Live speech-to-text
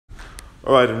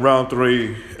All right, in round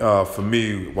three, for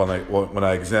me, when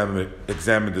I examine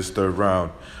this third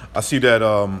round, I see that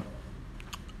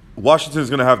Washington is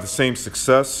going to have the same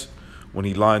success when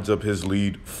he lines up his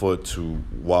lead foot to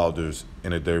Wilder's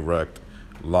in a direct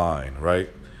line, right?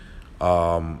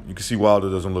 You can see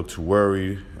Wilder doesn't look too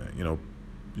worried. You know,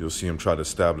 you'll see him try to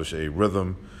establish a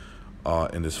rhythm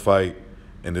in this fight,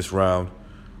 in this round.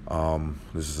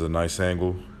 This is a nice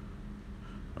angle.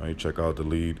 All right, check out the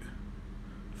lead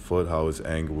foot, how it's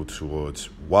angled towards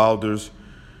Wilder's,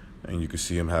 and you can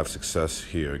see him have success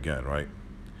here again, right?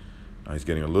 Now he's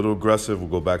getting a little aggressive. We'll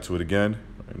go back to it again.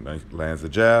 Right, lands the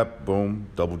jab, boom,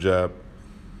 double jab.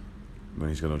 Then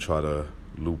he's gonna try to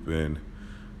loop in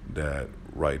that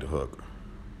right hook,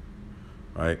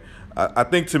 right? I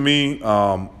think to me,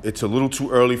 it's a little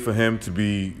too early for him to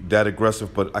be that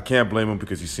aggressive, but I can't blame him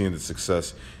because he's seeing the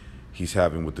success he's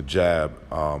having with the jab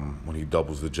when he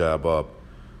doubles the jab up.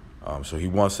 So he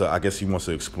wants to, I guess he wants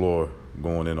to explore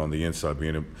going in on the inside,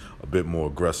 being a bit more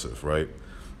aggressive, right?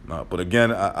 But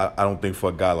again, I don't think for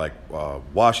a guy like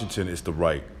Washington it's the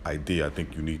right idea. I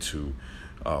think you need to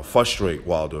frustrate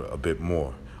Wilder a bit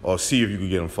more, or see if you can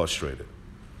get him frustrated,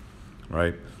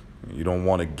 right? You don't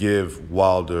want to give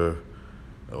Wilder,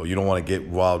 or you don't want to get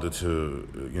Wilder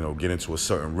to, get into a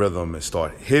certain rhythm and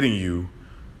start hitting you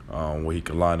where he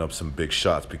can line up some big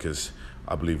shots, because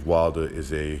I believe Wilder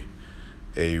is a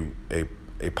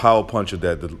power puncher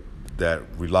that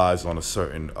relies on a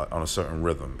certain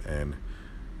rhythm,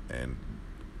 and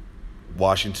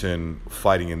Washington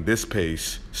fighting in this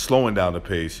pace, slowing down the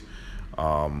pace,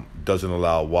 doesn't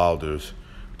allow Wilder's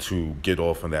to get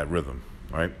off in that rhythm,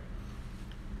 right?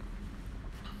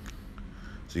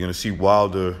 So you're gonna see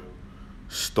Wilder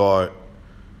start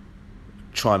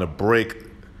trying to break,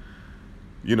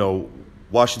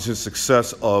 Washington's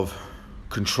success of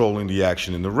controlling the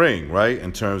action in the ring, right?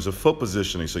 In terms of foot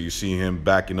positioning. So you see him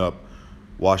backing up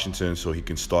Washington so he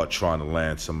can start trying to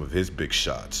land some of his big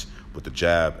shots with the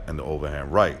jab and the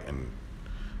overhand right. And,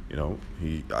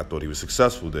 I thought he was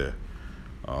successful there.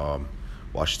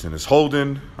 Washington is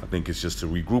holding. I think it's just to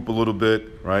regroup a little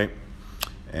bit, right?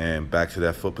 And back to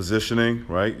that foot positioning,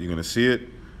 right? You're going to see it.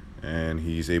 And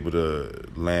he's able to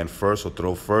land first or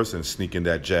throw first and sneak in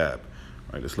that jab.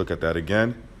 All right, let's look at that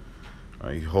again. All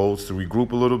right, he holds to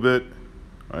regroup a little bit.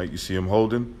 All right, you see him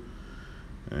holding.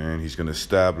 And he's going to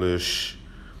establish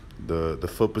the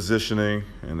foot positioning.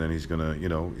 And then he's going to,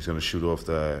 he's going to shoot off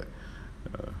the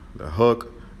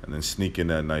hook and then sneak in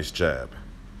that nice jab.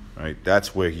 All right,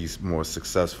 that's where he's more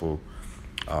successful,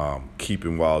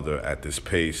 keeping Wilder at this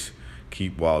pace.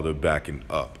 Keep Wilder backing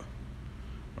up,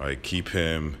 right? Keep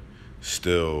him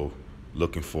still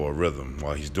looking for a rhythm.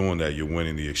 While he's doing that, you're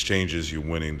winning the exchanges, you're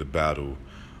winning the battle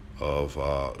of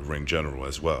ring general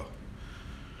as well.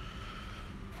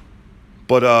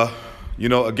 But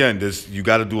again, you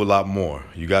got to do a lot more.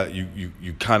 You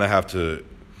kind of have to,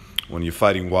 when you're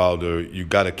fighting Wilder, you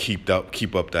got to keep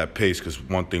up that pace, because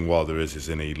one thing Wilder is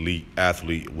an elite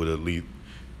athlete with elite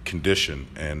condition,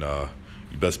 and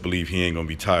you best believe he ain't gonna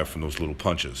be tired from those little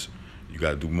punches. You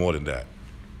got to do more than that,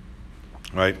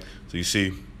 right? So you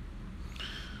see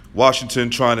Washington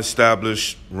trying to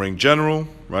establish ring general,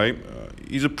 right?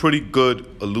 He's a pretty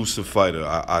good elusive fighter,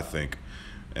 I think,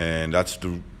 and that's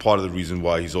part of the reason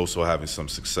why he's also having some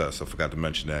success. I forgot to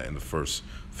mention that in the first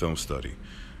film study.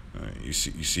 You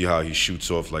see how he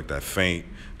shoots off like that feint,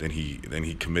 then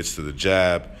he commits to the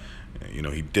jab.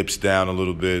 He dips down a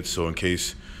little bit, so in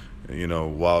case,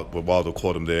 Wilder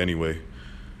caught him there anyway,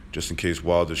 just in case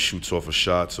Wilder shoots off a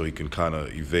shot, so he can kind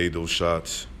of evade those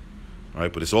shots,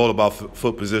 right? But it's all about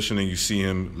foot positioning. You see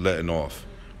him letting off,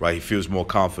 right? He feels more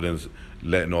confident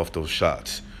letting off those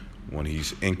shots when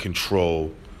he's in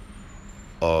control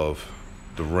of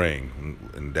the ring,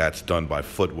 and that's done by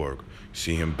footwork. You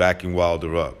see him backing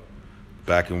Wilder up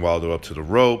to the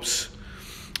ropes.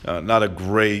 Not a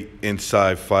great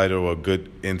inside fighter or a good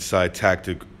inside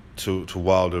tactic to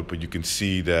Wilder, but you can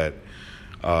see that,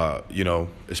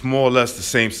 it's more or less the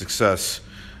same success.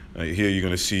 Here you're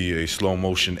going to see a slow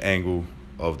motion angle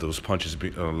of those punches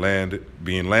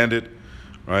being landed,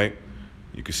 right?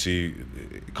 You can see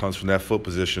it comes from that foot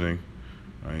positioning.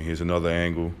 Right? Here's another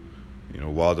angle.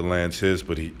 Wilder lands his,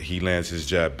 but he lands his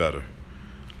jab better.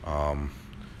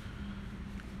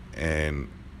 And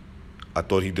I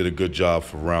thought he did a good job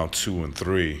for round 2 and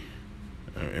 3.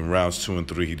 In rounds 2 and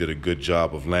 3, he did a good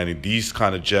job of landing these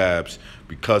kind of jabs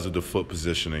because of the foot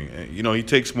positioning. And, he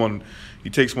takes one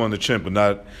in the chin, but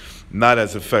not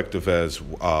as effective as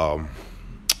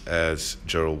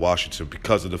Gerald Washington,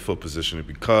 because of the foot positioning,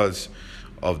 because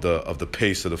of the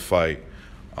pace of the fight.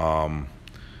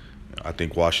 I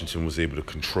think Washington was able to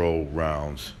control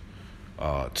rounds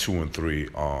 2 and 3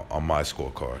 on my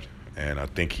scorecard. And I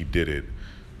think he did it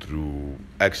through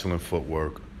excellent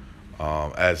footwork,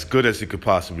 as good as he could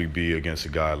possibly be against a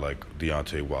guy like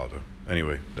Deontay Wilder.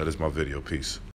 Anyway, that is my video. Peace.